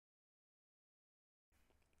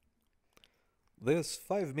This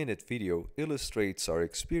 5-minute video illustrates our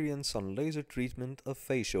experience on laser treatment of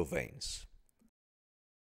facial veins.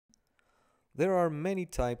 There are many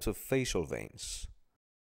types of facial veins.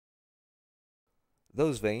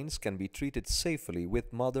 Those veins can be treated safely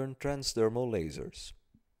with modern transdermal lasers.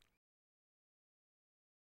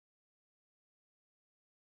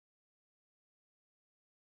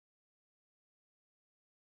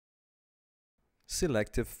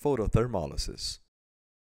 Selective photothermolysis.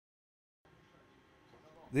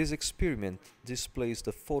 This experiment displays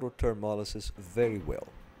the photothermolysis very well.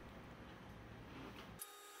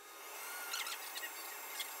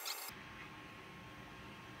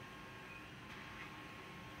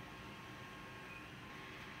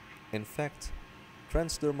 In fact,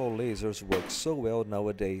 transdermal lasers work so well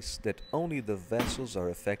nowadays that only the vessels are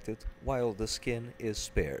affected while the skin is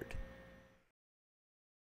spared.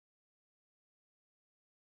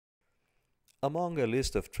 Among a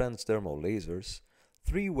list of transdermal lasers,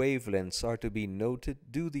 3 wavelengths are to be noted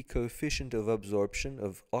due to the coefficient of absorption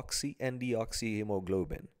of oxy and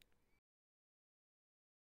deoxyhemoglobin.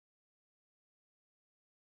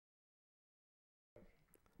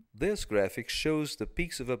 This graphic shows the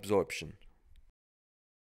peaks of absorption.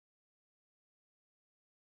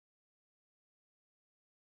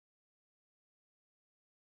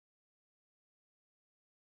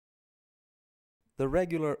 The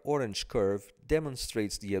regular orange curve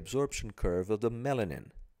demonstrates the absorption curve of the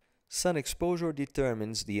melanin. Sun exposure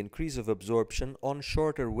determines the increase of absorption on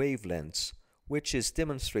shorter wavelengths, which is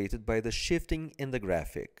demonstrated by the shifting in the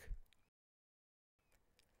graphic.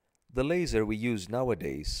 The laser we use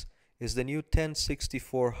nowadays is the new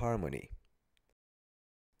 1064 Harmony.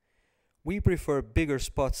 We prefer bigger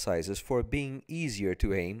spot sizes for being easier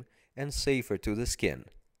to aim and safer to the skin.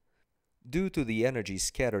 Due to the energy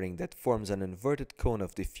scattering that forms an inverted cone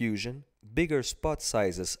of diffusion, bigger spot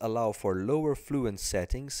sizes allow for lower fluence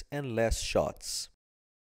settings and less shots.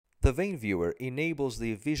 The vein viewer enables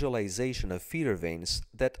the visualization of feeder veins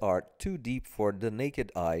that are too deep for the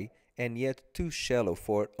naked eye and yet too shallow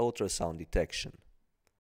for ultrasound detection.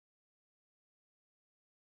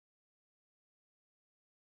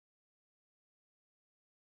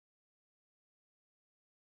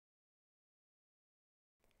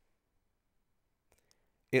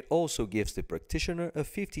 It also gives the practitioner a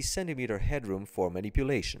 50 cm headroom for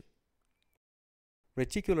manipulation.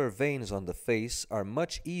 Reticular veins on the face are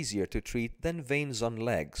much easier to treat than veins on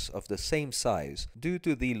legs of the same size due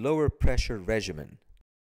to the lower pressure regimen.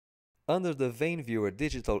 Under the vein viewer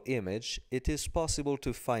digital image, it is possible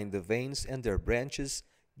to find the veins and their branches,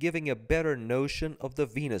 giving a better notion of the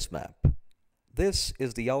venous map. This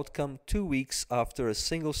is the outcome 2 weeks after a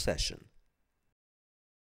single session.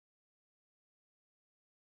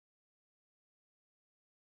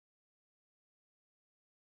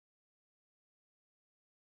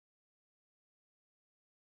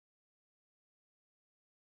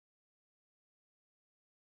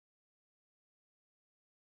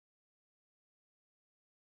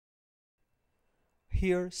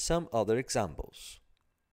 Here some other examples.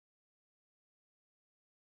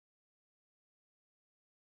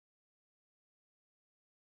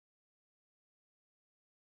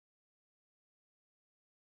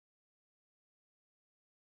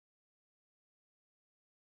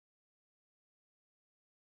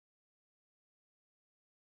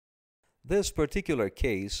 This particular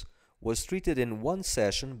case was treated in 1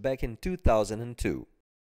 session back in 2002.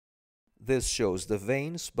 This shows the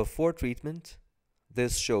veins before treatment.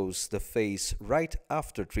 This shows the face right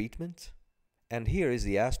after treatment, and here is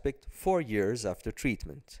the aspect 4 years after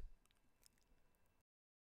treatment.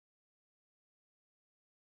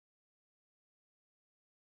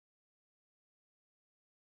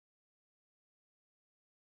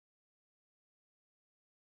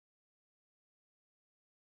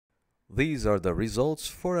 These are the results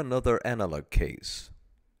for another analog case.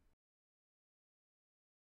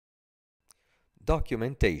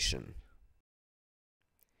 Documentation.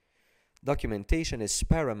 Documentation is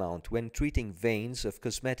paramount when treating veins of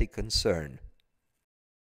cosmetic concern.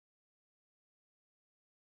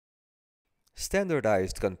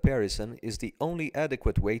 Standardized comparison is the only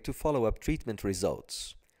adequate way to follow up treatment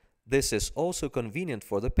results. This is also convenient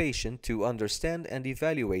for the patient to understand and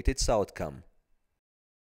evaluate its outcome.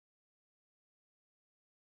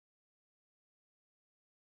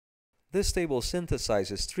 This table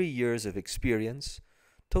synthesizes 3 years of experience,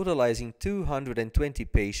 totalizing 220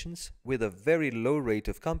 patients with a very low rate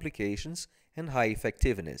of complications and high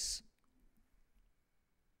effectiveness.